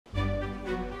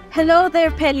Hello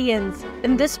there, Palians!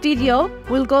 In this video,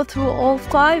 we'll go through all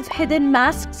 5 hidden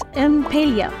masks in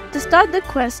Palia. To start the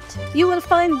quest, you will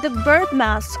find the bird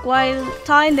mask while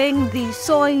tiling the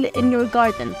soil in your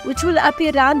garden, which will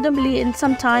appear randomly in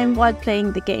some time while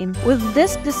playing the game. With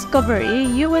this discovery,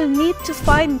 you will need to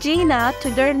find Jina to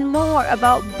learn more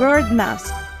about bird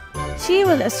masks. She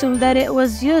will assume that it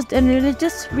was used in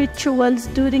religious rituals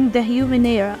during the human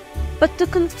era. But to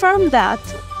confirm that,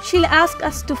 she'll ask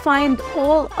us to find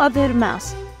all other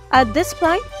masks. At this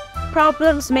point,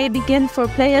 problems may begin for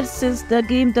players since the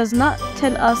game does not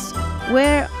tell us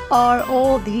where are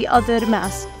all the other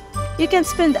masks. You can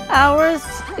spend hours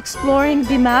exploring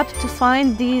the map to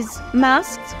find these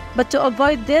masks, but to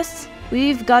avoid this,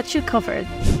 we've got you covered.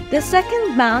 The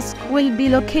second mask will be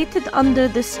located under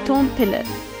the stone pillar.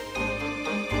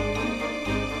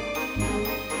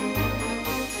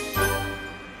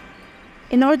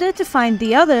 In order to find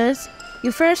the others,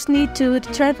 you first need to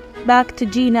return back to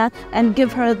Jina and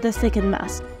give her the second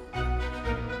mask.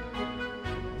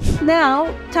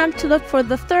 Now, time to look for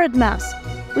the third mask,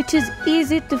 which is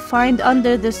easy to find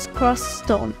under this cross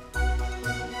stone.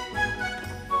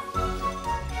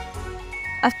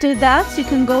 After that, you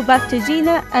can go back to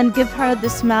Jina and give her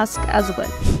this mask as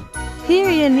well. Here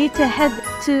you need to head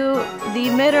to the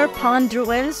mirror pond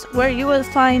ruins, where you will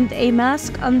find a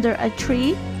mask under a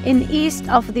tree in east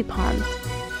of the pond.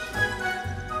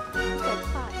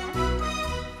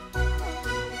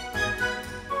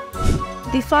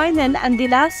 The final and the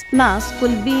last mask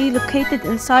will be located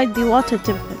inside the water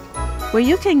temple, where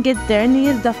you can get there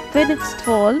near the Phoenix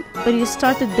Fall where you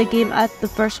started the game at the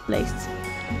first place.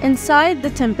 Inside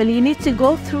the temple, you need to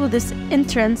go through this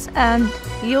entrance and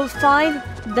you'll find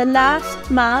the last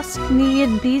mask near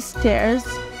these stairs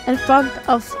in front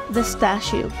of the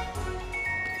statue.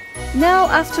 Now,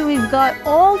 after we've got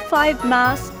all 5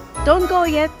 masks, don't go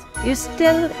yet. You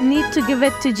still need to give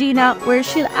it to Jina, where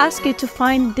she'll ask you to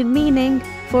find the meaning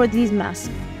for these masks.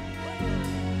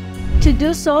 To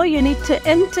do so, you need to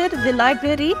enter the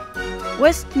library,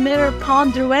 West Mirror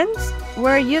Pond Ruins,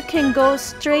 where you can go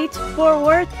straight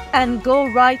forward and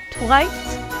go right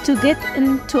twice to get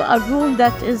into a room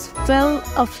that is full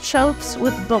of shelves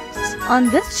with books. On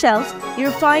this shelf,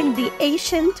 you'll find the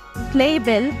ancient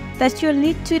playbill that you'll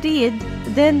need to read,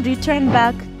 then return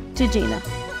back to Jina.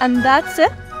 And that's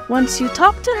it. Once you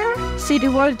talk to her, she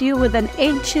rewards you with an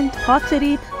ancient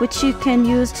pottery which you can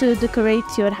use to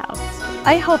decorate your house.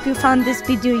 I hope you found this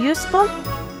video useful.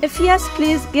 If yes,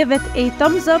 please give it a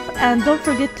thumbs up and don't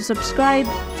forget to subscribe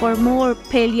for more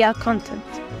Palia content.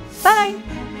 Bye!